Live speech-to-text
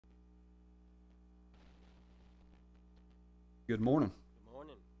Good morning. Good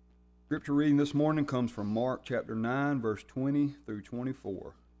morning. Scripture reading this morning comes from Mark chapter 9, verse 20 through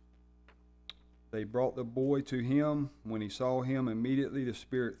 24. They brought the boy to him. When he saw him, immediately the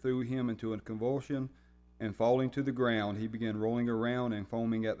spirit threw him into a convulsion, and falling to the ground, he began rolling around and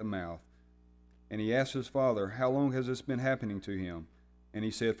foaming at the mouth. And he asked his father, "How long has this been happening to him?" And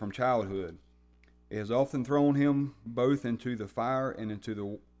he said, "From childhood. It has often thrown him both into the fire and into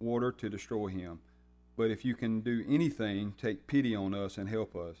the water to destroy him. But if you can do anything, take pity on us and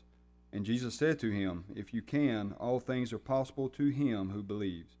help us." And Jesus said to him, "If you can, all things are possible to him who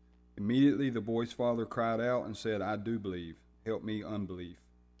believes." Immediately the boy's father cried out and said, "I do believe. Help me unbelief."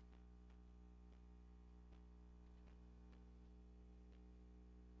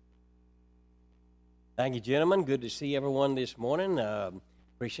 Thank you, gentlemen. Good to see everyone this morning.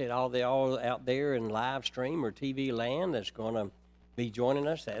 Appreciate all out there in live stream or TV land that's going to be joining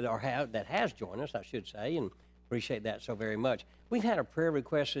us, that has joined us, I should say, and appreciate that so very much. We've had a prayer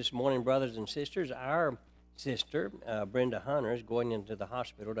request this morning, brothers and sisters. Our sister, Brenda Hunter, is going into the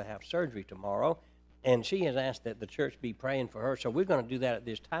hospital to have surgery tomorrow, and she has asked that the church be praying for her. So we're going to do that at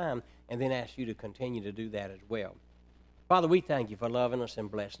this time and then ask you to continue to do that as well. Father, we thank you for loving us and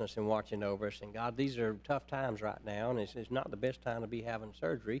blessing us and watching over us. And God, these are tough times right now, and it's not the best time to be having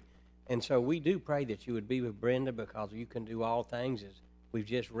surgery. And so we do pray that you would be with Brenda, because you can do all things, as we've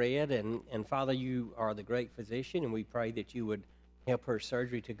just read. And Father, you are the great physician, and we pray that you would help her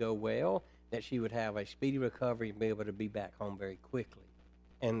surgery to go well, that she would have a speedy recovery and be able to be back home very quickly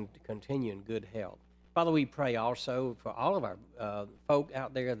and to continue in good health. Father, we pray also for all of our folk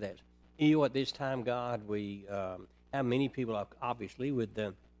out there that's ill at this time, God. We have many people, obviously, with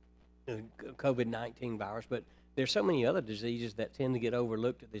the COVID-19 virus, but there's so many other diseases that tend to get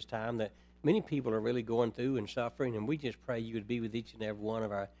overlooked at this time that many people are really going through and suffering, and we just pray you would be with each and every one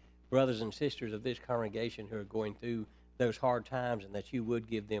of our brothers and sisters of this congregation who are going through those hard times, and that you would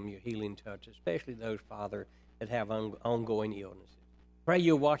give them your healing touch, especially those, Father, that have ongoing illnesses. Pray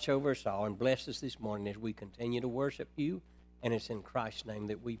you'll watch over us all and bless us this morning as we continue to worship you, and it's in Christ's name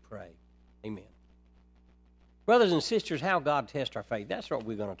that we pray. Amen. Brothers and sisters, how God tests our faith. That's what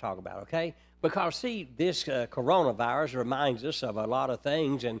we're going to talk about, okay? Because, see, this coronavirus reminds us of a lot of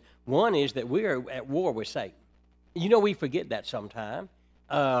things, and one is that we're at war with Satan. You know, we forget that sometime.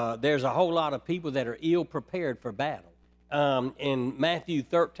 There's a whole lot of people that are ill-prepared for battle. In Matthew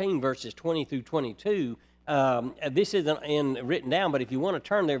 13, verses 20 through 22, this isn't written down, but if you want to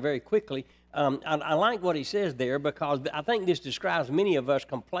turn there very quickly, I like what he says there, because I think this describes many of us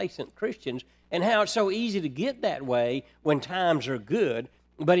complacent Christians and how it's so easy to get that way when times are good.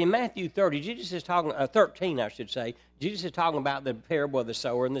 But in Matthew 13, Jesus is talking about the parable of the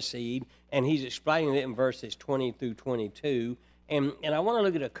sower and the seed, and he's explaining it in verses 20 through 22. And I want to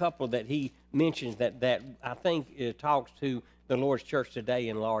look at a couple that he mentions that I think talks to the Lord's church today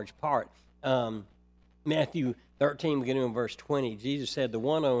in large part. Matthew 13, beginning in verse 20, Jesus said, "The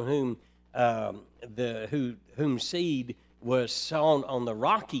one on whom seed was sown on the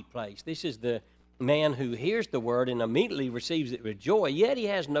rocky place. This is the man who hears the word and immediately receives it with joy, yet he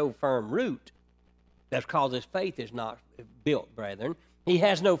has no firm root. That's because his faith is not built, brethren. He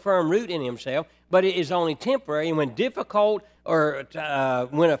has no firm root in himself, but it is only temporary. And when difficult or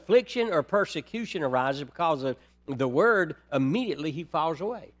when affliction or persecution arises because of the word, immediately he falls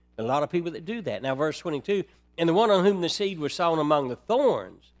away." A lot of people that do that. Now, verse 22, "And the one on whom the seed was sown among the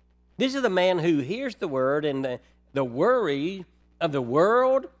thorns. This is the man who hears the word, and the worry of the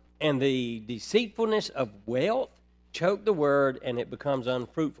world and the deceitfulness of wealth choke the word, and it becomes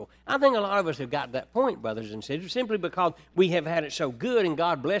unfruitful." I think a lot of us have got that point, brothers and sisters, simply because we have had it so good and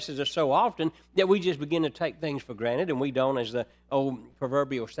God blesses us so often that we just begin to take things for granted, and we don't, as the old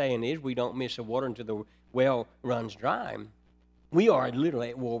proverbial saying is, we don't miss the water until the well runs dry. We are literally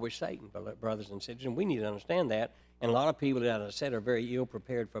at war with Satan, brothers and sisters, and we need to understand that. And a lot of people, as I said, are very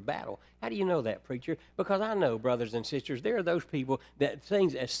ill-prepared for battle. How do you know that, preacher? Because I know, brothers and sisters, there are those people that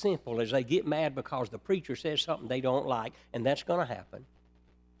things as simple as they get mad because the preacher says something they don't like, and that's going to happen.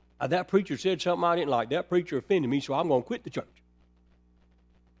 That preacher said something I didn't like. That preacher offended me, so I'm going to quit the church.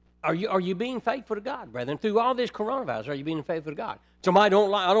 Are you being faithful to God, brethren? Through all this coronavirus, are you being faithful to God? Somebody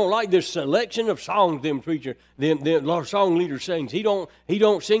I don't like this selection of songs them preacher, the song leader sings. He don't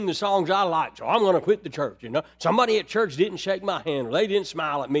sing the songs I like, so I'm going to quit the church. You know, somebody at church didn't shake my hand, or they didn't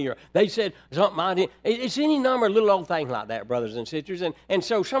smile at me, or they said something I didn't. It's any number of little old things like that, brothers and sisters. And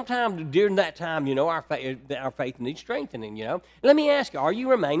so sometimes during that time, you know, our faith needs strengthening. You know, let me ask you: are you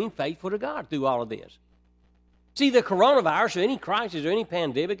remaining faithful to God through all of this? See, the coronavirus or any crisis or any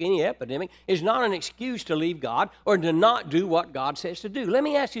pandemic, any epidemic is not an excuse to leave God or to not do what God says to do. Let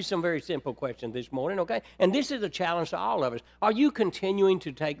me ask you some very simple questions this morning, okay? And this is a challenge to all of us. Are you continuing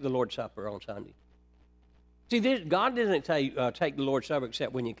to take the Lord's Supper on Sunday? See, God doesn't take the Lord's Supper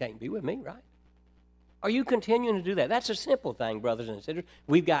except when you can't be with me, right? Are you continuing to do that? That's a simple thing, brothers and sisters.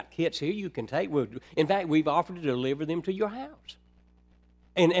 We've got kits here you can take. In fact, we've offered to deliver them to your house.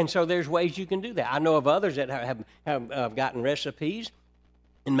 And so there's ways you can do that. I know of others that have gotten recipes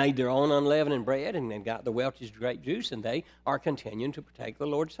and made their own unleavened bread and got the Welch's grape juice, and they are continuing to partake the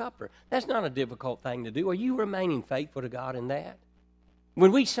Lord's Supper. That's not a difficult thing to do. Are you remaining faithful to God in that?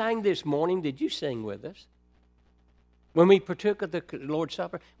 When we sang this morning, did you sing with us? When we partook of the Lord's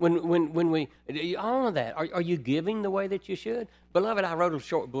Supper, when we, all of that, are you giving the way that you should? Beloved, I wrote a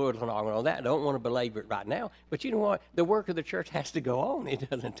short bulletin on that. I don't want to belabor it right now. But you know what? The work of the church has to go on. It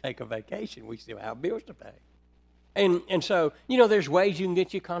doesn't take a vacation. We still have bills to pay. And so, you know, there's ways you can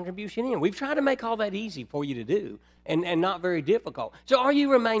get your contribution in. We've tried to make all that easy for you to do and not very difficult. So are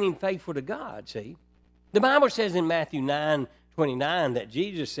you remaining faithful to God, see? The Bible says in Matthew 9:29 that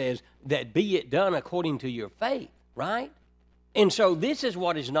Jesus says that be it done according to your faith. Right? And so this is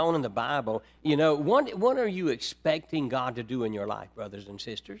what is known in the Bible. You know, what are you expecting God to do in your life, brothers and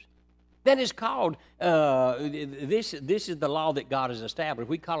sisters? That is called, this is the law that God has established.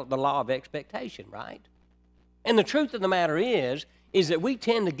 We call it the law of expectation, right? And the truth of the matter is that we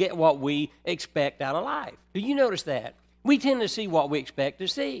tend to get what we expect out of life. Do you notice that? We tend to see what we expect to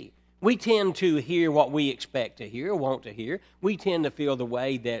see. We tend to hear what we expect to hear, want to hear. We tend to feel the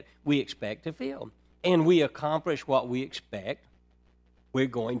way that we expect to feel. And we accomplish what we expect we're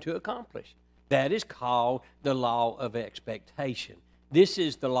going to accomplish. That is called the law of expectation. This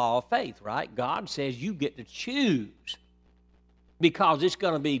is the law of faith, right? God says you get to choose because it's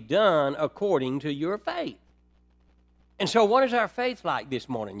going to be done according to your faith. And so what is our faith like this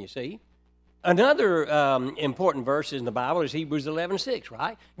morning, you see? Another important verse in the Bible is Hebrews 11:6,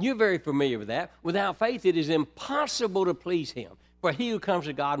 right? You're very familiar with that. Without faith, it is impossible to please him. For he who comes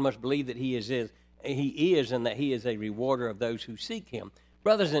to God must believe that he is and that he is a rewarder of those who seek him.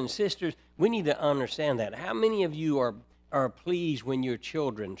 Brothers and sisters, we need to understand that. How many of you are pleased when your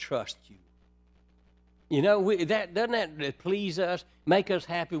children trust you? You know, doesn't that please us, make us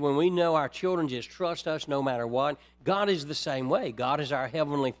happy when we know our children just trust us no matter what? God is the same way. God is our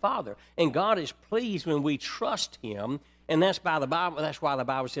Heavenly Father. And God is pleased when we trust him. And that's why the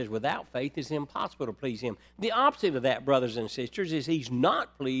Bible says without faith it's impossible to please him. The opposite of that, brothers and sisters, is he's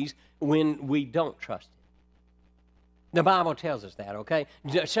not pleased when we don't trust him. The Bible tells us that, okay?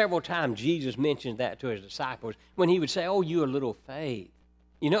 Several times Jesus mentioned that to his disciples when he would say, oh, you little faith.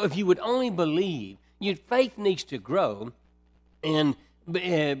 You know, if you would only believe, your faith needs to grow. And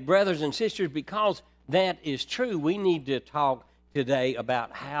brothers and sisters, because that is true, we need to talk today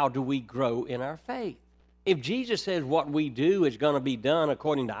about how do we grow in our faith. If Jesus says what we do is going to be done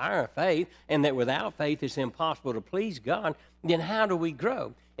according to our faith, and that without faith it's impossible to please God, then how do we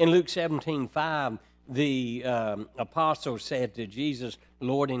grow? In Luke 17:5, the apostle said to Jesus,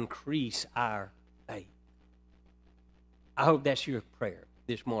 Lord, increase our faith. I hope that's your prayer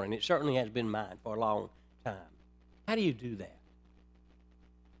this morning. It certainly has been mine for a long time. How do you do that?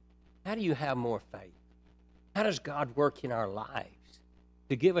 How do you have more faith? How does God work in our lives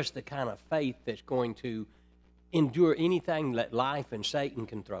to give us the kind of faith that's going to endure anything that life and Satan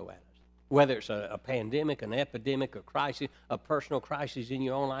can throw at us? Whether it's a pandemic, an epidemic, a crisis, a personal crisis in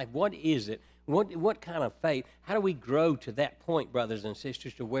your own life, what is it? What kind of faith? How do we grow to that point, brothers and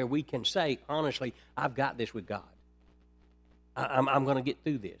sisters, to where we can say, honestly, I've got this with God. I'm going to get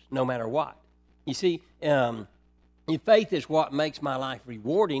through this, no matter what. You see, faith is what makes my life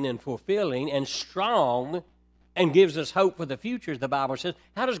rewarding and fulfilling and strong and gives us hope for the future, as the Bible says.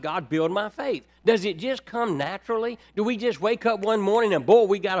 How does God build my faith? Does it just come naturally? Do we just wake up one morning and, boy,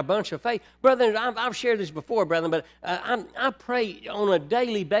 we got a bunch of faith? Brethren, I've shared this before, brethren, but I pray on a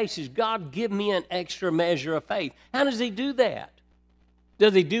daily basis, God, give me an extra measure of faith. How does he do that?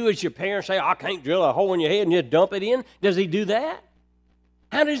 Does he do as your parents say, I can't drill a hole in your head and just dump it in? Does he do that?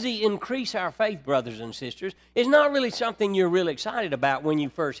 How does he increase our faith, brothers and sisters? It's not really something you're really excited about when you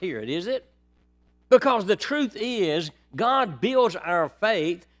first hear it, is it? Because the truth is, God builds our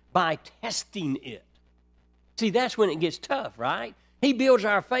faith by testing it. See, that's when it gets tough, right? He builds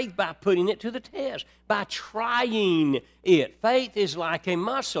our faith by putting it to the test, by trying it. Faith is like a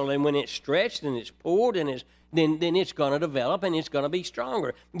muscle, and when it's stretched and it's pulled, and then it's going to develop and it's going to be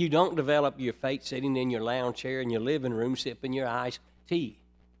stronger. You don't develop your faith sitting in your lounge chair in your living room sipping your iced tea.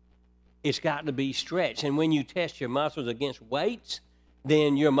 It's got to be stretched. And when you test your muscles against weights,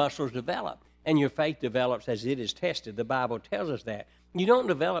 then your muscles develop. and your faith develops as it is tested. The Bible tells us that. You don't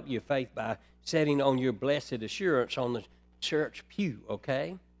develop your faith by sitting on your blessed assurance on the church pew,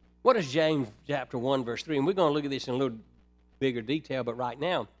 okay? What is James chapter 1, verse 3? And we're going to look at this in a little bigger detail, but right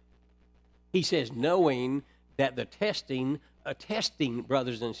now, he says, knowing that the testing,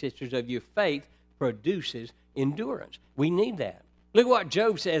 brothers and sisters, of your faith produces endurance. We need that. Look what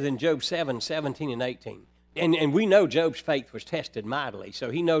Job says in Job 7, 17 and 18. And we know Job's faith was tested mightily, so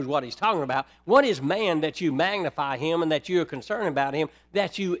he knows what he's talking about. What is man that you magnify him and that you are concerned about him,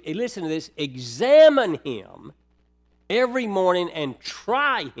 that you, listen to this, examine him every morning and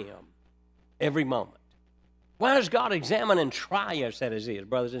try him every moment? Why does God examine and try us as is,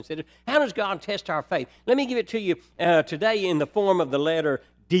 brothers and sisters? How does God test our faith? Let me give it to you today in the form of the letter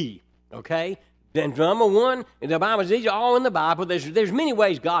D, okay? Then number one, the Bible, these are all in the Bible. There's many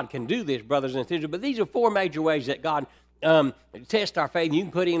ways God can do this, brothers and sisters, but these are four major ways that God tests our faith. You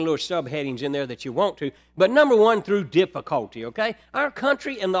can put in little subheadings in there that you want to. But number one, through difficulty, okay? Our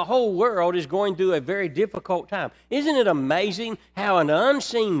country and the whole world is going through a very difficult time. Isn't it amazing how an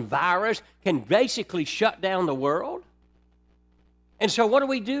unseen virus can basically shut down the world? And so what do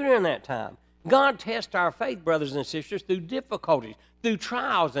we do during that time? God tests our faith, brothers and sisters, through difficulties, through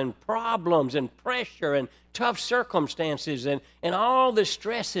trials and problems and pressure and tough circumstances and all the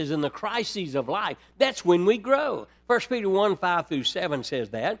stresses and the crises of life. That's when we grow. 1 Peter 1, 5 through 7 says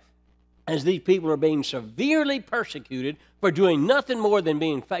that, as these people are being severely persecuted for doing nothing more than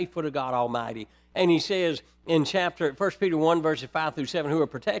being faithful to God Almighty. And he says in 1 Peter 1, verses 5 through 7, who are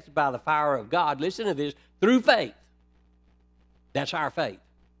protected by the fire of God, listen to this, through faith. That's our faith.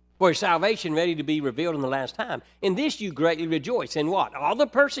 For salvation ready to be revealed in the last time. In this you greatly rejoice. In what? All the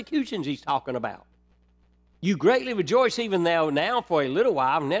persecutions he's talking about. You greatly rejoice even now for a little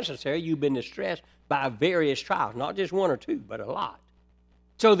while, if necessary, you've been distressed by various trials. Not just one or two, but a lot.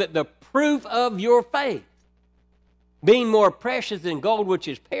 So that the proof of your faith, being more precious than gold which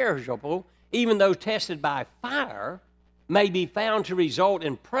is perishable, even though tested by fire, may be found to result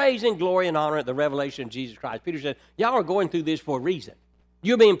in praise and glory and honor at the revelation of Jesus Christ. Peter said, y'all are going through this for a reason.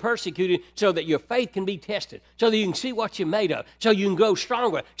 You're being persecuted so that your faith can be tested, so that you can see what you're made of, so you can grow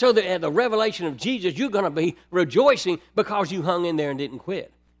stronger, so that at the revelation of Jesus, you're going to be rejoicing because you hung in there and didn't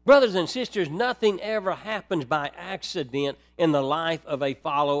quit. Brothers and sisters, nothing ever happens by accident in the life of a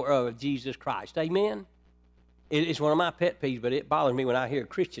follower of Jesus Christ. Amen? It's one of my pet peeves, but it bothers me when I hear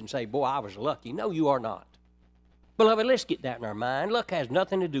Christians say, boy, I was lucky. No, you are not. Beloved, let's get that in our mind. Luck has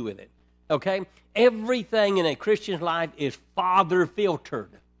nothing to do with it. Okay? Everything in a Christian's life is Father filtered.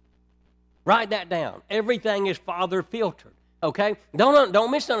 Write that down. Everything is Father filtered. Okay?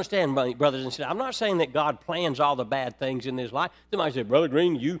 Don't misunderstand, brothers and sisters. I'm not saying that God plans all the bad things in this life. Somebody said, Brother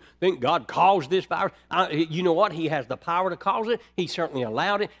Green, you think God caused this virus? You know what? He has the power to cause it. He certainly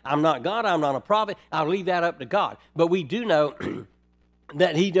allowed it. I'm not God. I'm not a prophet. I'll leave that up to God. But we do know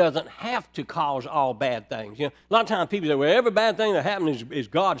that he doesn't have to cause all bad things. You know, a lot of times people say, well, every bad thing that happens is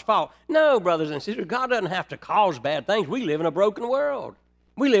God's fault. No, brothers and sisters, God doesn't have to cause bad things. We live in a broken world.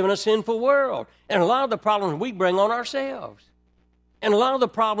 We live in a sinful world. And a lot of the problems we bring on ourselves. And a lot of the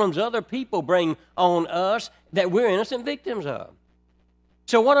problems other people bring on us that we're innocent victims of.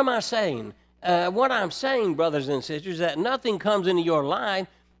 So what am I saying? What I'm saying, brothers and sisters, is that nothing comes into your life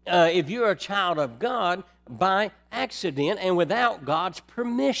if you're a child of God by accident and without God's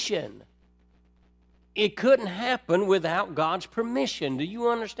permission. It couldn't happen without God's permission. Do you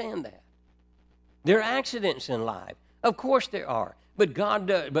understand that? There are accidents in life. Of course there are. But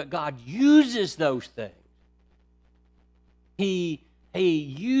God uses those things. He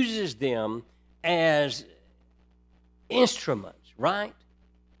uses them as instruments, right?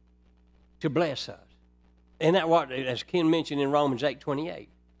 To bless us. And that what, as Ken mentioned in Romans 8:28,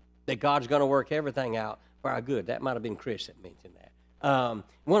 that God's going to work everything out for our good. That might have been Chris that mentioned that.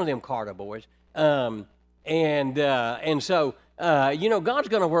 One of them Carter boys. So, God's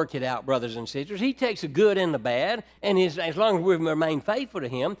going to work it out, brothers and sisters. He takes the good and the bad, and as long as we remain faithful to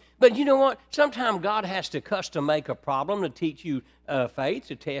him. But you know what? Sometimes God has to custom make a problem to teach you faith,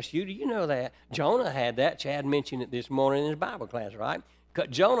 to test you. Do you know that? Jonah had that. Chad mentioned it this morning in his Bible class, right?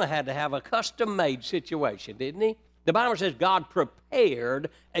 Jonah had to have a custom-made situation, didn't he? The Bible says God prepared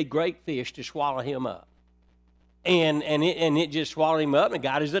a great fish to swallow him up. And it just swallowed him up and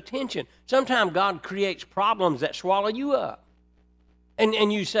got his attention. Sometimes God creates problems that swallow you up.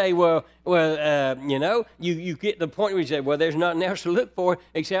 And you say, you get the point where you say, well, there's nothing else to look for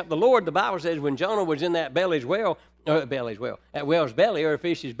except the Lord. The Bible says when Jonah was in that at well's belly or a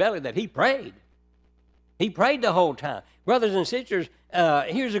fish's belly, that he prayed. He prayed the whole time. Brothers and sisters,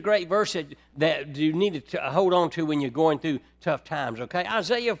 here's a great verse that you need to hold on to when you're going through tough times, okay?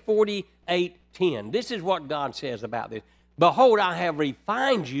 Isaiah 48:8 8:10. This is what God says about this. Behold, I have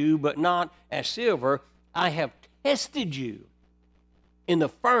refined you, but not as silver. I have tested you in the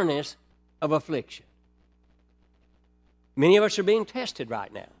furnace of affliction. Many of us are being tested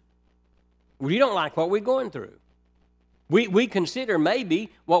right now. We don't like what we're going through. We consider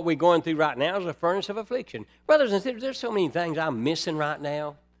maybe what we're going through right now is a furnace of affliction. Brothers and sisters, there's so many things I'm missing right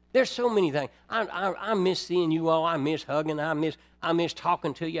now. There's so many things. I miss seeing you all. I miss hugging. I miss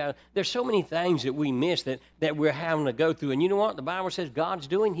talking to you. There's so many things that we miss that we're having to go through. And you know what the Bible says God's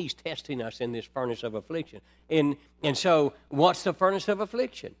doing? He's testing us in this furnace of affliction. And so what's the furnace of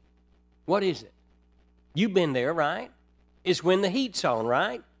affliction? What is it? You've been there, right? It's when the heat's on,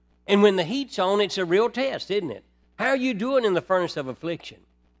 right? And when the heat's on, it's a real test, isn't it? How are you doing in the furnace of affliction?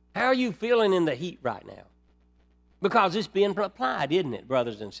 How are you feeling in the heat right now? Because it's being applied, isn't it,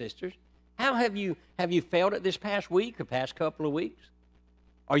 brothers and sisters? How have you felt it this past week or past couple of weeks?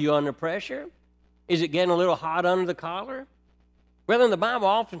 Are you under pressure? Is it getting a little hot under the collar? Brethren, the Bible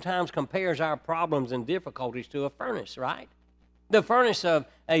oftentimes compares our problems and difficulties to a furnace, right? The furnace of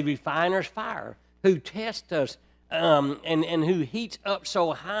a refiner's fire who tests us and who heats up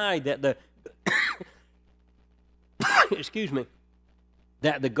so high that the excuse me,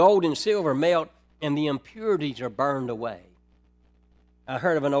 that the gold and silver melt and the impurities are burned away. I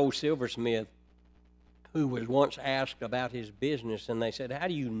heard of an old silversmith who was once asked about his business, and they said, how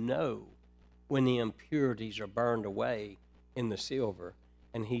do you know when the impurities are burned away in the silver?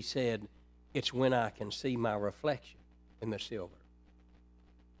 And he said, it's when I can see my reflection in the silver.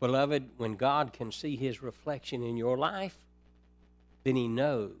 Beloved, when God can see his reflection in your life, then he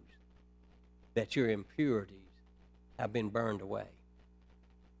knows that your impurities have been burned away.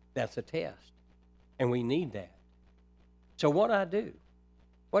 That's a test, and we need that. So what do I do?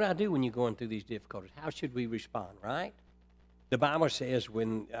 What do I do when you're going through these difficulties? How should we respond, right? The Bible says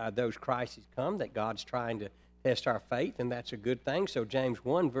when those crises come that God's trying to test our faith, and that's a good thing. So James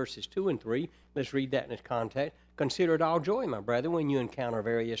 1, verses 2 and 3, let's read that in its context. Consider it all joy, my brethren, when you encounter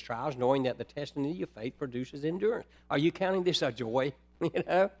various trials, knowing that the testing of your faith produces endurance. Are you counting this a joy? You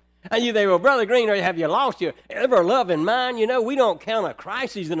know? And you say, well, Brother Green, have you lost your ever-loving mind? You know, we don't count a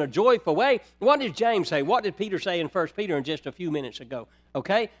crisis in a joyful way. What did James say? What did Peter say in 1 Peter in just a few minutes ago?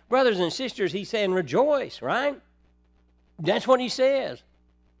 Okay? Brothers and sisters, he's saying rejoice, right? That's what he says.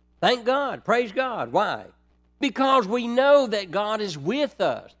 Thank God. Praise God. Why? Because we know that God is with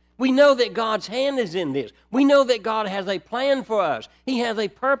us. We know that God's hand is in this. We know that God has a plan for us. He has a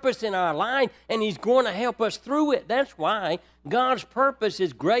purpose in our life, and he's going to help us through it. That's why God's purpose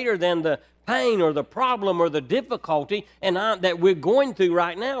is greater than the pain or the problem or the difficulty that we're going through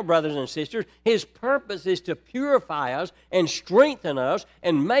right now, brothers and sisters. His purpose is to purify us and strengthen us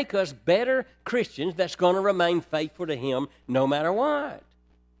and make us better Christians that's going to remain faithful to him no matter what.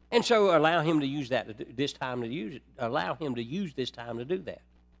 And so allow him to use this time to use it. Allow him to use this time to do that.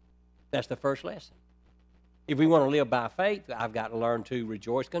 That's the first lesson. If we want to live by faith, I've got to learn to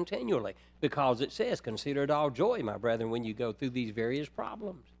rejoice continually, because it says, consider it all joy, my brethren, when you go through these various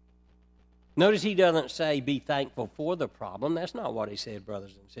problems. Notice he doesn't say be thankful for the problem. That's not what he said,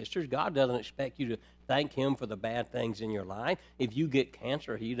 brothers and sisters. God doesn't expect you to thank him for the bad things in your life. If you get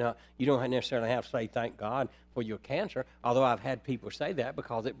cancer, you don't necessarily have to say thank God for your cancer, although I've had people say that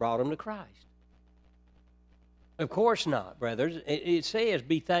because it brought them to Christ. Of course not, brothers. It says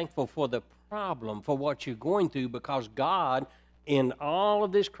be thankful for the problem, for what you're going through, because God, in all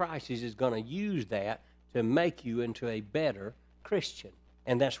of this crisis, is going to use that to make you into a better Christian.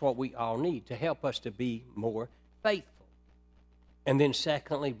 And that's what we all need, to help us to be more faithful. And then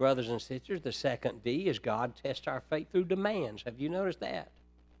secondly, brothers and sisters, the second D is God tests our faith through demands. Have you noticed that?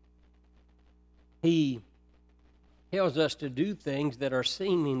 He tells us to do things that are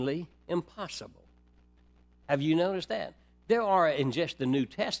seemingly impossible. Have you noticed that? There are, in just the New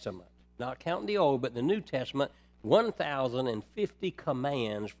Testament, not counting the Old, but the New Testament, 1,050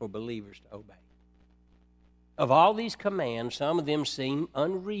 commands for believers to obey. Of all these commands, some of them seem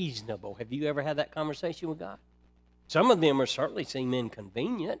unreasonable. Have you ever had that conversation with God? Some of them certainly seem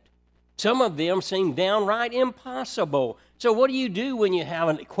inconvenient. Some of them seem downright impossible. So what do you do when you have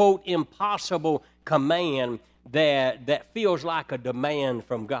a, quote, impossible command that feels like a demand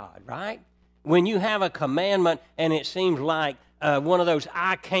from God, right? When you have a commandment and it seems like one of those,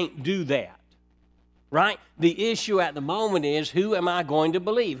 I can't do that, right? The issue at the moment is, who am I going to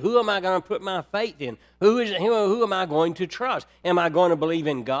believe? Who am I going to put my faith in? Who am I going to trust? Am I going to believe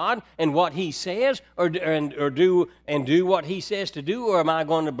in God and what he says, or do what he says to do, or am I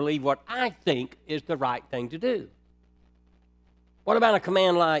going to believe what I think is the right thing to do? What about a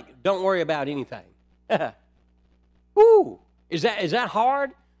command like, don't worry about anything? Woo! Is that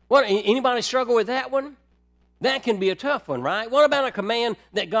hard? What, anybody struggle with that one? That can be a tough one, right? What about a command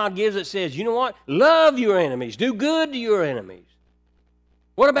that God gives that says, you know what? Love your enemies. Do good to your enemies.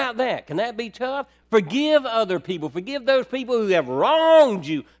 What about that? Can that be tough? Forgive other people. Forgive those people who have wronged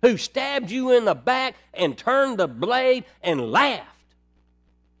you, who stabbed you in the back and turned the blade and laughed.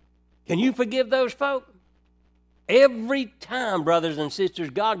 Can you forgive those folk? Every time, brothers and sisters,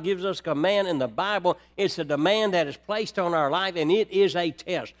 God gives us a command in the Bible, it's a demand that is placed on our life, and it is a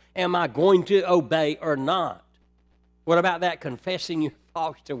test. Am I going to obey or not? What about that confessing your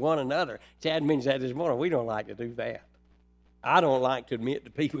faults to one another? Chad mentioned that this morning. We don't like to do that. I don't like to admit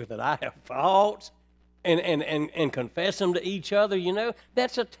to people that I have faults and confess them to each other, you know.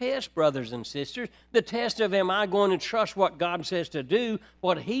 That's a test, brothers and sisters. The test of, am I going to trust what God says to do,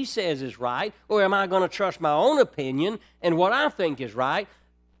 what He says is right, or am I going to trust my own opinion and what I think is right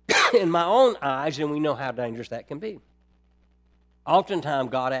in my own eyes? And we know how dangerous that can be.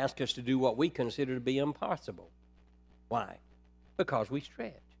 Oftentimes, God asks us to do what we consider to be impossible. Why? Because we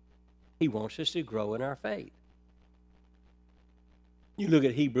stretch. He wants us to grow in our faith. You look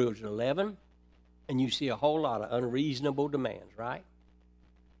at Hebrews 11, and you see a whole lot of unreasonable demands, right?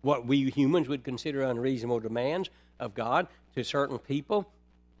 What we humans would consider unreasonable demands of God to certain people.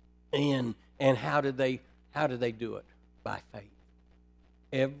 And how did they do it? By faith.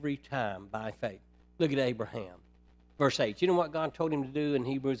 Every time by faith. Look at Abraham. Verse 8. You know what God told him to do in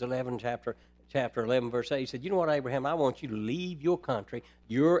Hebrews 11, chapter 11, verse 8? He said, you know what, Abraham, I want you to leave your country,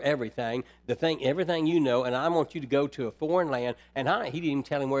 your everything, everything you know, and I want you to go to a foreign land. And he didn't even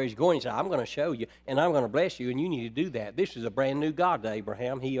tell him where he's going. He said, I'm going to show you, and I'm going to bless you, and you need to do that. This is a brand new God to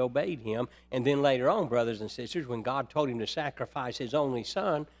Abraham. He obeyed him. And then later on, brothers and sisters, when God told him to sacrifice his only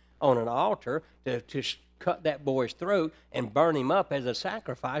son on an altar to cut that boy's throat and burn him up as a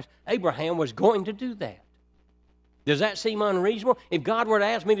sacrifice, Abraham was going to do that. Does that seem unreasonable? If God were to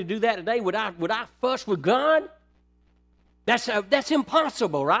ask me to do that today, would I fuss with God? That's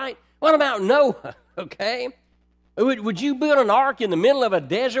impossible, right? What about Noah, okay? Would you build an ark in the middle of a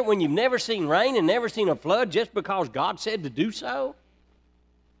desert when you've never seen rain and never seen a flood just because God said to do so?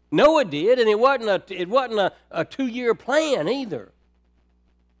 Noah did, and it wasn't a 2-year plan either.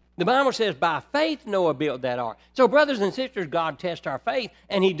 The Bible says by faith Noah built that ark. So brothers and sisters, God tests our faith,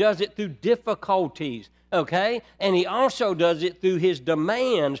 and He does it through difficulties. Okay? And He also does it through His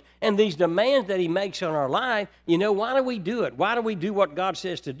demands. And these demands that He makes on our life, you know, why do we do it? Why do we do what God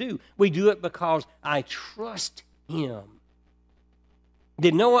says to do? We do it because I trust Him.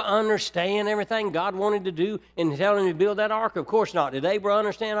 Did Noah understand everything God wanted to do in telling him to build that ark? Of course not. Did Abraham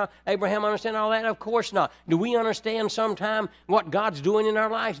understand all that? Of course not. Do we understand sometime what God's doing in our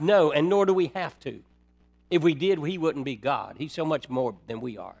lives? No, and nor do we have to. If we did, He wouldn't be God. He's so much more than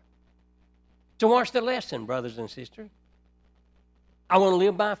we are. So what's the lesson, brothers and sisters? I want to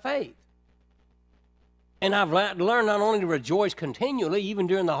live by faith. And I've learned not only to rejoice continually, even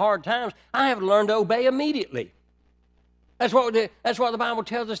during the hard times, I have learned to obey immediately. That's what the Bible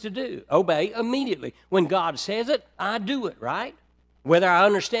tells us to do. Obey immediately. When God says it, I do it, right? Whether I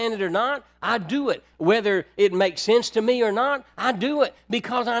understand it or not, I do it. Whether it makes sense to me or not, I do it.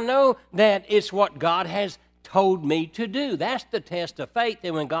 Because I know that it's what God has told me to do. That's the test of faith.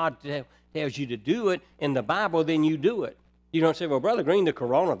 And when God tells you to do it in the Bible, then you do it. You don't say, well, Brother Green, the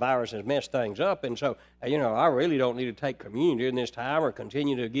coronavirus has messed things up, and so, I really don't need to take communion during this time or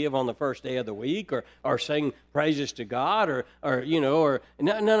continue to give on the first day of the week or sing praises to God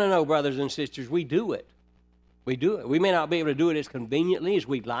no, brothers and sisters, we do it. We do it. We may not be able to do it as conveniently as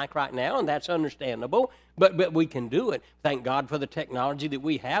we'd like right now, and that's understandable, but we can do it. Thank God for the technology that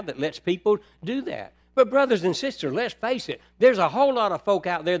we have that lets people do that. But brothers and sisters, let's face it, there's a whole lot of folk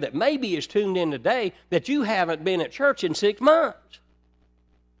out there that maybe is tuned in today that you haven't been at church in 6 months.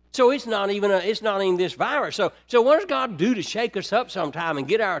 So it's not even this virus. So what does God do to shake us up sometime and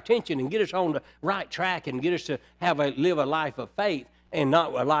get our attention and get us on the right track and get us to live a life of faith and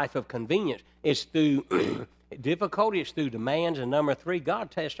not a life of convenience? It's through difficulty, it's through demands, and number 3,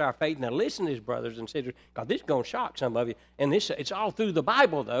 God tests our faith. Now listen to this, brothers and sisters, because this is going to shock some of you. And it's all through the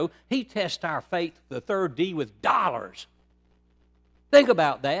Bible, though. He tests our faith, the 3rd D, with dollars. Think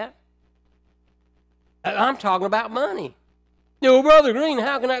about that. I'm talking about money. Brother Green,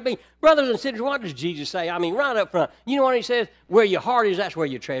 how can that be? Brothers and sisters, what does Jesus say? I mean, right up front. You know what He says? Where your heart is, that's where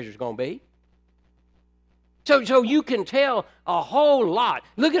your treasure's going to be. So you can tell a whole lot.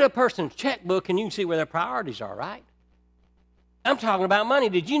 Look at a person's checkbook and you can see where their priorities are, right? I'm talking about money.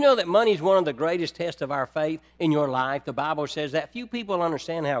 Did you know that money is one of the greatest tests of our faith in your life? The Bible says that. Few people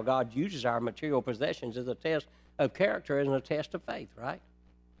understand how God uses our material possessions as a test of character and a test of faith, right?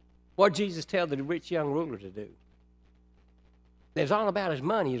 What did Jesus tell the rich young ruler to do? It's all about his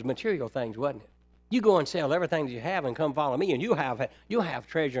money, his material things, wasn't it? You go and sell everything that you have and come follow me, and you'll have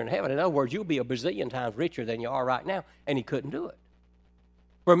treasure in heaven. In other words, you'll be a bazillion times richer than you are right now, and he couldn't do it.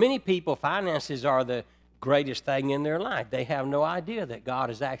 For many people, finances are the greatest thing in their life. They have no idea that God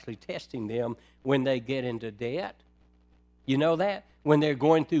is actually testing them when they get into debt. You know that? When they're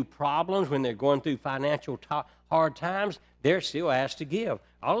going through problems, when they're going through financial hard times, they're still asked to give.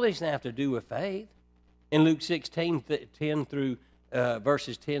 All of these have to do with faith. In Luke 16,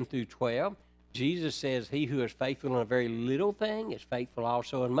 verses 10 through 12, Jesus says, he who is faithful in a very little thing is faithful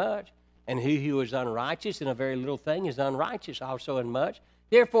also in much, and he who is unrighteous in a very little thing is unrighteous also in much.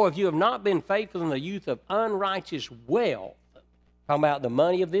 Therefore, if you have not been faithful in the youth of unrighteous wealth, talking about the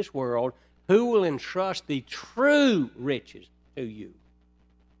money of this world, who will entrust the true riches to you?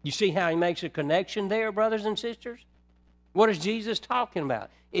 You see how he makes a connection there, brothers and sisters? What is Jesus talking about?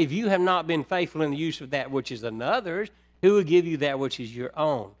 If you have not been faithful in the use of that which is another's, who will give you that which is your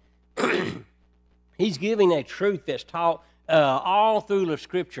own? He's giving a truth that's taught all through the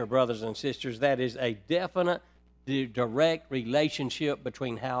Scripture, brothers and sisters. That is a definite, direct relationship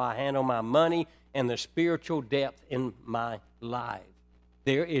between how I handle my money and the spiritual depth in my life.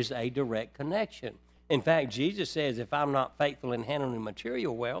 There is a direct connection. In fact, Jesus says if I'm not faithful in handling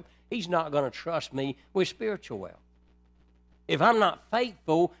material wealth, he's not going to trust me with spiritual wealth. If I'm not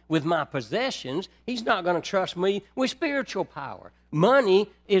faithful with my possessions, he's not going to trust me with spiritual power. Money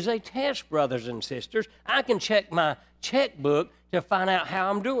is a test, brothers and sisters. I can check my checkbook to find out how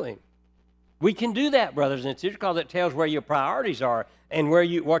I'm doing. We can do that, brothers and sisters, because it tells where your priorities are and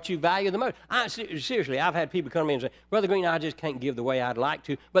what you value the most. Seriously, I've had people come to me and say, Brother Green, I just can't give the way I'd like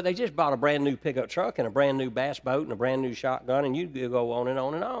to, but they just bought a brand new pickup truck and a brand new bass boat and a brand new shotgun, and you go on and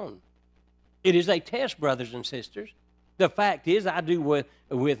on and on. It is a test, brothers and sisters. The fact is, I do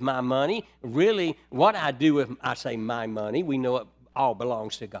with my money, really what I do with, I say my money, we know it all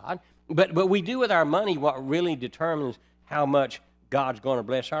belongs to God, but we do with our money what really determines how much God's going to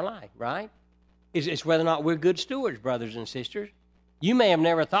bless our life, right? It's whether or not we're good stewards, brothers and sisters. You may have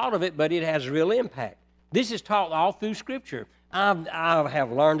never thought of it, but it has real impact. This is taught all through Scripture. I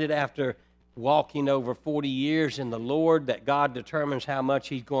have learned it after walking over 40 years in the Lord, that God determines how much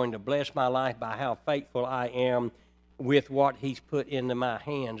he's going to bless my life by how faithful I am with what he's put into my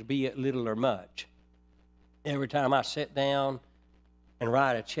hands, be it little or much. Every time I sit down and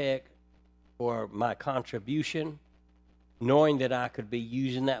write a check for my contribution, knowing that I could be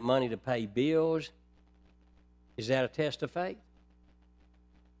using that money to pay bills, is that a test of faith?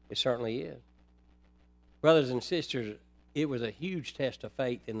 It certainly is. Brothers and sisters, it was a huge test of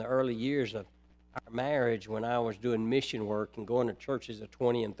faith in the early years of our marriage when I was doing mission work and going to churches of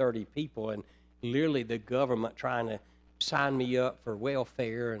 20 and 30 people, and literally the government trying to sign me up for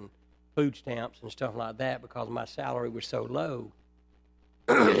welfare and food stamps and stuff like that because my salary was so low.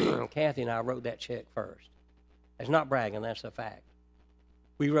 Kathy and I wrote that check first. That's not bragging, that's a fact.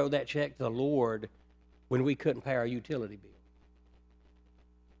 We wrote that check to the Lord when we couldn't pay our utility bill.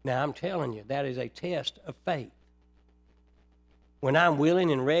 Now, I'm telling you, that is a test of faith. When I'm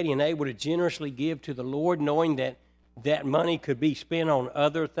willing and ready and able to generously give to the Lord, knowing that that money could be spent on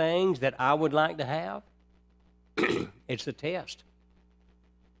other things that I would like to have, it's a test.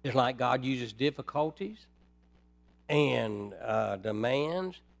 It's like God uses difficulties and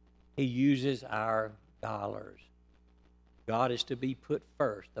demands. He uses our dollars. God is to be put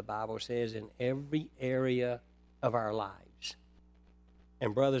first, the Bible says, in every area of our lives.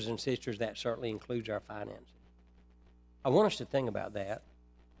 And brothers and sisters, that certainly includes our finances. I want us to think about that.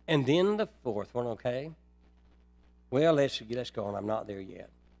 And then the fourth one, okay? Well, let's go on. I'm not there yet.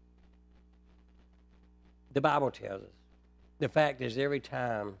 The Bible tells us. The fact is, every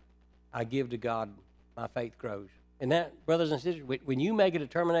time I give to God, my faith grows. And that, brothers and sisters, when you make a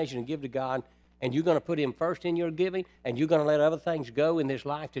determination to give to God, and you're going to put him first in your giving, and you're going to let other things go in this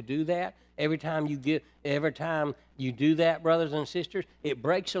life to do that, every time you do that, brothers and sisters, it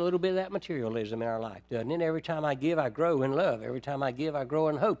breaks a little bit of that materialism in our life, doesn't it? Every time I give, I grow in love. Every time I give, I grow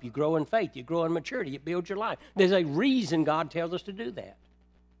in hope. You grow in faith. You grow in maturity. It builds your life. There's a reason God tells us to do that.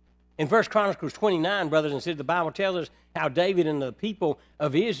 In 1 Chronicles 29, brothers and sisters, the Bible tells us how David and the people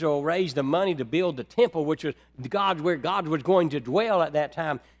of Israel raised the money to build the temple, which was where God was going to dwell at that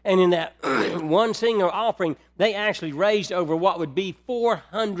time. And in that one single offering, they actually raised over what would be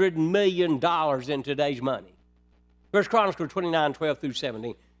 $400 million in today's money. 1 Chronicles 29, 12 through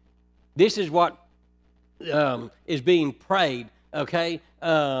 17. This is what is being prayed, okay,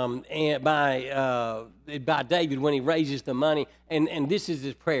 and by David when he raises the money. And this is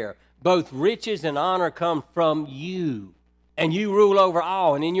his prayer. Both riches and honor come from you, and you rule over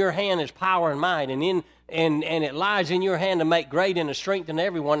all, and in your hand is power and might, and it lies in your hand to make great and to strengthen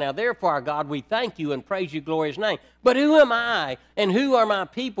everyone. Now, therefore, our God, we thank you and praise your glorious name. But who am I and who are my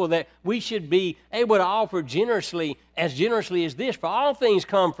people that we should be able to offer generously as this? For all things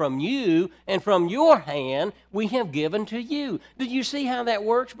come from you, and from your hand we have given to you. Do you see how that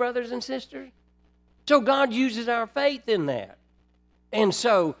works, brothers and sisters? So God uses our faith in that. And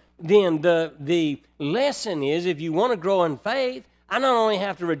so then the lesson is, if you want to grow in faith, I not only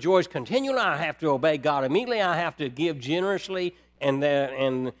have to rejoice continually, I have to obey God immediately, I have to give generously, and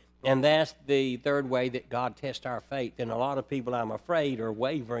that's the third way that God tests our faith. And a lot of people, I'm afraid, are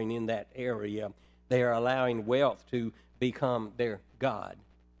wavering in that area. They are allowing wealth to become their God.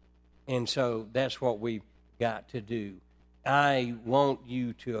 And so that's what we've got to do. I want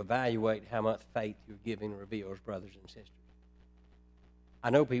you to evaluate how much faith your giving reveals, brothers and sisters. I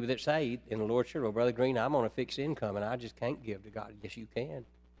know people that say in the Lord's church, well, Brother Green, I'm on a fixed income and I just can't give to God. Yes, you can.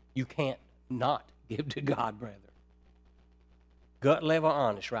 You can't not give to God, brother. Gut level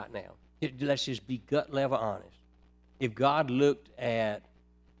honest right now. Let's just be gut level honest. If God looked at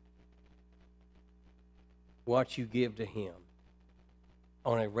what you give to Him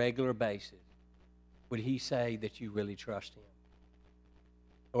on a regular basis, would He say that you really trust Him?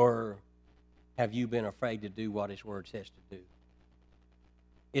 Or have you been afraid to do what His Word says to do?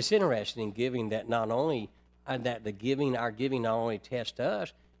 It's interesting in giving that not only our giving not only tests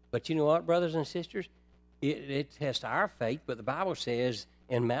us, but you know what, brothers and sisters? It tests our faith, but the Bible says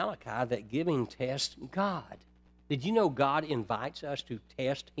in Malachi that giving tests God. Did you know God invites us to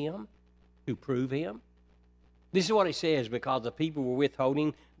test Him, to prove Him? This is what it says, because the people were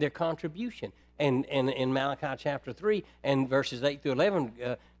withholding their contribution. And in Malachi chapter 3 and verses 8 through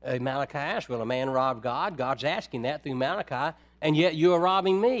 11, Malachi asks, will a man rob God? God's asking that through Malachi, and yet you are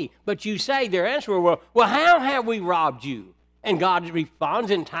robbing me. But you say, their answer, well, how have we robbed you? And God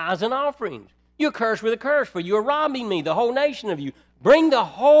responds in tithes and offerings. You're cursed with a curse, for you are robbing me, the whole nation of you. Bring the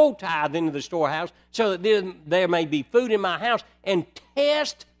whole tithe into the storehouse, so that there may be food in my house, and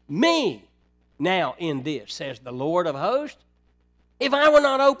test me now in this, says the Lord of hosts. If I will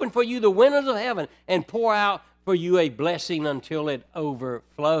not open for you the windows of heaven and pour out for you a blessing until it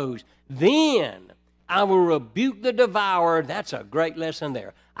overflows, then I will rebuke the devourer. That's a great lesson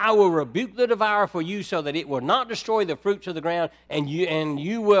there. I will rebuke the devourer for you, so that it will not destroy the fruits of the ground, and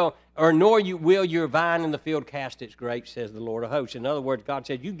you will, or nor you will your vine in the field cast its grapes, says the Lord of hosts. In other words, God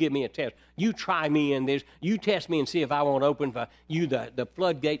said, you give me a test. You try me in this. You test me and see if I won't open for you the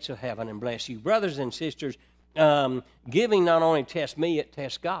floodgates of heaven and bless you. Brothers and sisters, giving not only tests me, it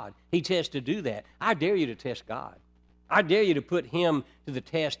tests God. He tests to do that. I dare you to test God. I dare you to put Him to the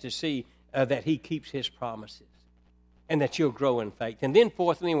test to see that He keeps His promises and that you'll grow in faith. And then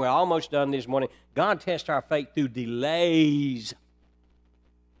fourthly, we're almost done this morning, God tests our faith through delays.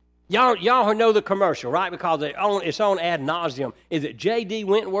 Y'all know the commercial, right? Because it's on ad nauseum. Is it J.D.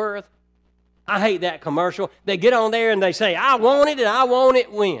 Wentworth? I hate that commercial. They get on there and they say, I want it and I want it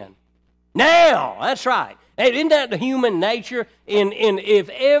when? Now. That's right. Isn't that the human nature? If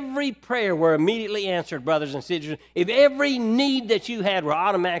every prayer were immediately answered, brothers and sisters, if every need that you had were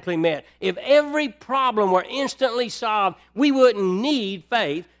automatically met, if every problem were instantly solved, we wouldn't need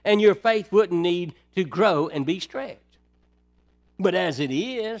faith, and your faith wouldn't need to grow and be stretched. But as it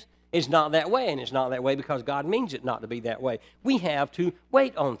is, it's not that way, and it's not that way because God means it not to be that way. We have to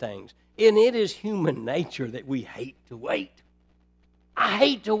wait on things, and it is human nature that we hate to wait. I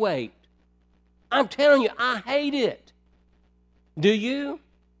hate to wait. I'm telling you, I hate it. Do you?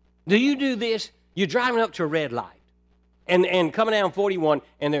 Do you do this? You're driving up to a red light and coming down 41,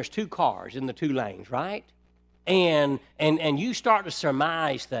 and there's two cars in the two lanes, right? And you start to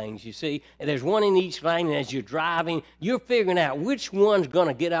surmise things, you see. And there's one in each lane, and as you're driving, you're figuring out which one's going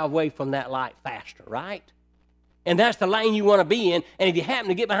to get away from that light faster, right? And that's the lane you want to be in. And if you happen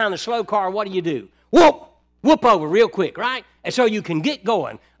to get behind the slow car, what do? Whoop over real quick, right? And so you can get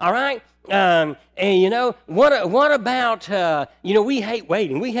going, all right? And you know, what about, we hate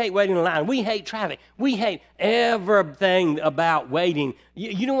waiting. We hate waiting in line. We hate traffic. We hate everything about waiting.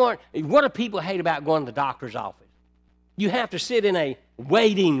 You know what do people hate about going to the doctor's office? You have to sit in a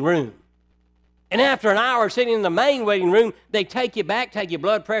waiting room. And after an hour sitting in the main waiting room, they take you back, take your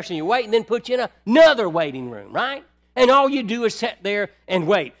blood pressure and your weight, and then put you in another waiting room, right? And all you do is sit there and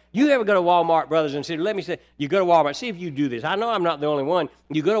wait. You ever go to Walmart, brothers and sisters? Let me say, you go to Walmart. See if you do this. I know I'm not the only one.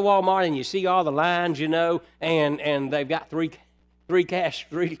 You go to Walmart and you see all the lines, and they've got three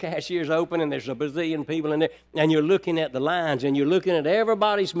cashiers open, and there's a bazillion people in there, and you're looking at the lines, and you're looking at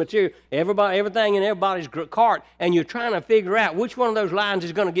everybody's material, everything in everybody's cart, and you're trying to figure out which one of those lines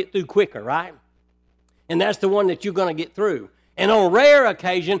is going to get through quicker, right? And that's the one that you're going to get through. And on a rare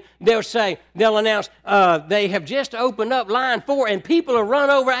occasion, they'll announce they have just opened up line 4, and people have run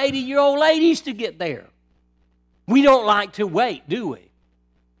over 80-year-old ladies to get there. We don't like to wait, do we?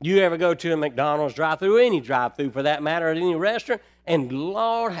 You ever go to a McDonald's drive-thru, any drive-thru for that matter, at any restaurant, and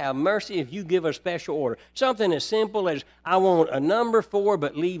Lord have mercy if you give a special order. Something as simple as, I want a number 4,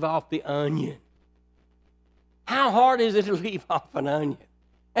 but leave off the onion. How hard is it to leave off an onion?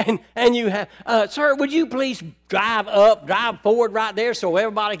 And you have, sir, would you please drive forward right there so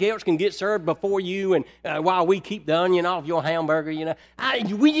everybody else can get served before you, and while we keep the onion off your hamburger, you know.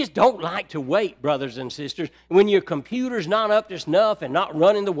 We just don't like to wait, brothers and sisters. When your computer's not up to snuff and not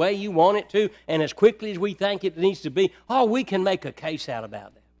running the way you want it to, and as quickly as we think it needs to be, we can make a case out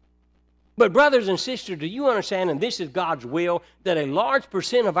about that. But brothers and sisters, do you understand, and this is God's will, that a large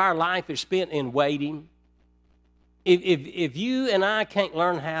percent of our life is spent in waiting? If you and I can't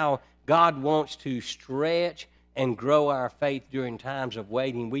learn how God wants to stretch and grow our faith during times of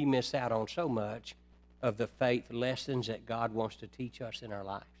waiting, we miss out on so much of the faith lessons that God wants to teach us in our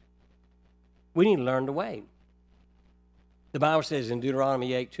lives. We need to learn to wait. The Bible says in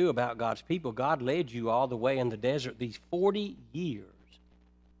Deuteronomy 8:2 about God's people, God led you all the way in the desert these 40 years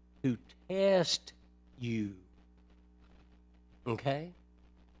to test you, okay,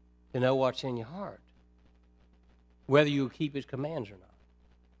 to know what's in your heart, whether you'll keep his commands or not.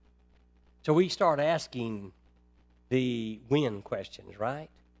 So we start asking the when questions, right?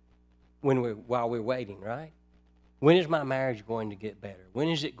 While we're waiting, right? When is my marriage going to get better? When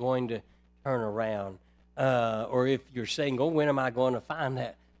is it going to turn around? Or if you're single, when am I going to find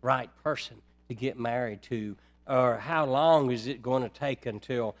that right person to get married to? Or how long is it going to take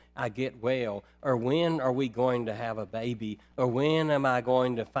until I get well? Or when are we going to have a baby? Or when am I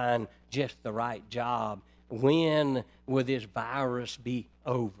going to find just the right job? When will this virus be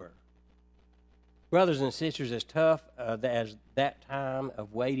over? Brothers and sisters, as tough as that time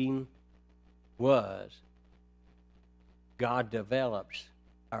of waiting was, God develops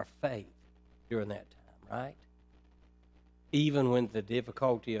our faith during that time, right? Even with the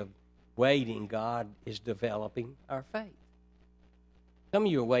difficulty of waiting, God is developing our faith. Some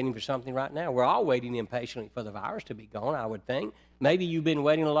of you are waiting for something right now. We're all waiting impatiently for the virus to be gone, I would think. Maybe you've been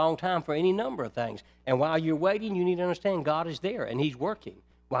waiting a long time for any number of things. And while you're waiting, you need to understand God is there and he's working.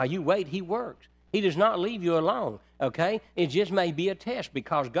 While you wait, he works. He does not leave you alone, okay? It just may be a test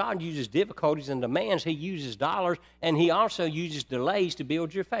because God uses difficulties and demands. He uses dollars, and he also uses delays to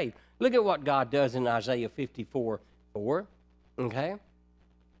build your faith. Look at what God does in Isaiah 54:4, okay?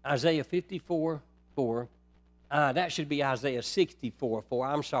 Isaiah 54:4. That should be Isaiah 64:4.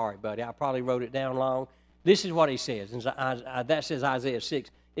 I'm sorry, buddy. I probably wrote it down wrong. This is what he says. That says Isaiah 6.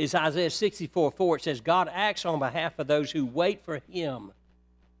 It's Isaiah 64:4. It says, God acts on behalf of those who wait for him.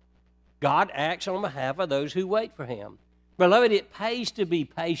 God acts on behalf of those who wait for him. Beloved, it pays to be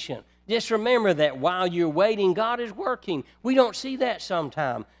patient. Just remember that while you're waiting, God is working. We don't see that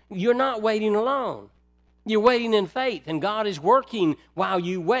sometime. You're not waiting alone. You're waiting in faith, and God is working while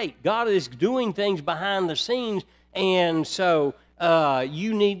you wait. God is doing things behind the scenes, and so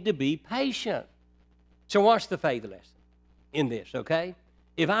you need to be patient. So what's the faith lesson in this, okay?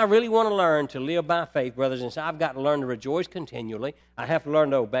 If I really want to learn to live by faith, brothers and sisters, I've got to learn to rejoice continually. I have to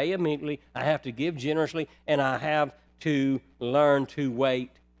learn to obey immediately. I have to give generously, and I have to learn to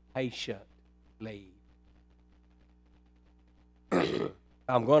wait patiently.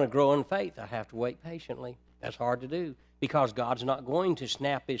 I'm going to grow in faith. I have to wait patiently. That's hard to do because God's not going to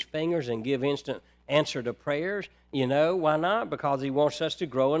snap his fingers and give instant answer to prayers. You know, why not? Because he wants us to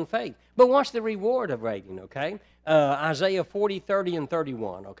grow in faith. But what's the reward of waiting, okay? Isaiah 40:30 and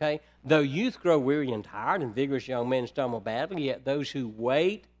 31, okay? Though youth grow weary and tired and vigorous young men stumble badly, yet those who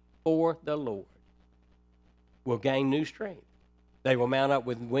wait for the Lord will gain new strength. They will mount up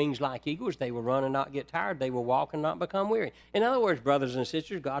with wings like eagles. They will run and not get tired. They will walk and not become weary. In other words, brothers and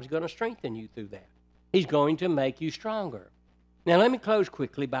sisters, God's going to strengthen you through that. He's going to make you stronger. Now, let me close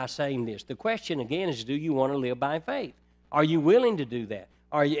quickly by saying this. The question, again, is do you want to live by faith? Are you willing to do that?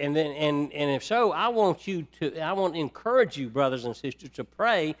 Are you, and if so, I want to encourage you, brothers and sisters, to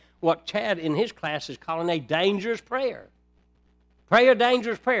pray what Chad in his class is calling a dangerous prayer. Pray a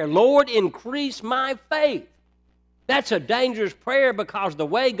dangerous prayer. Lord, increase my faith. That's a dangerous prayer because the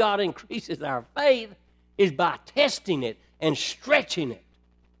way God increases our faith is by testing it and stretching it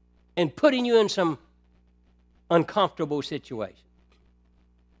and putting you in some uncomfortable situations.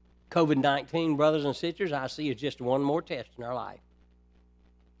 COVID-19, brothers and sisters, I see is just one more test in our life.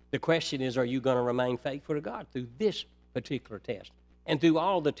 The question is, are you going to remain faithful to God through this particular test and through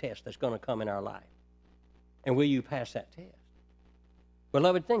all the tests that's going to come in our life? And will you pass that test?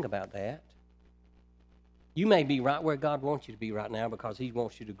 Beloved, think about that. You may be right where God wants you to be right now because He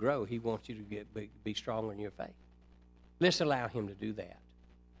wants you to grow. He wants you to be stronger in your faith. Let's allow Him to do that.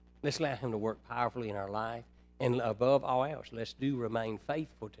 Let's allow Him to work powerfully in our life. And above all else, let's remain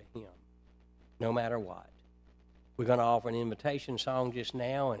faithful to Him, no matter what. We're going to offer an invitation song just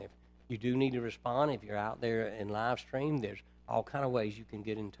now, and if you do need to respond, if you're out there in live stream, there's all kind of ways you can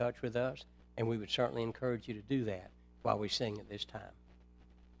get in touch with us, and we would certainly encourage you to do that while we sing at this time.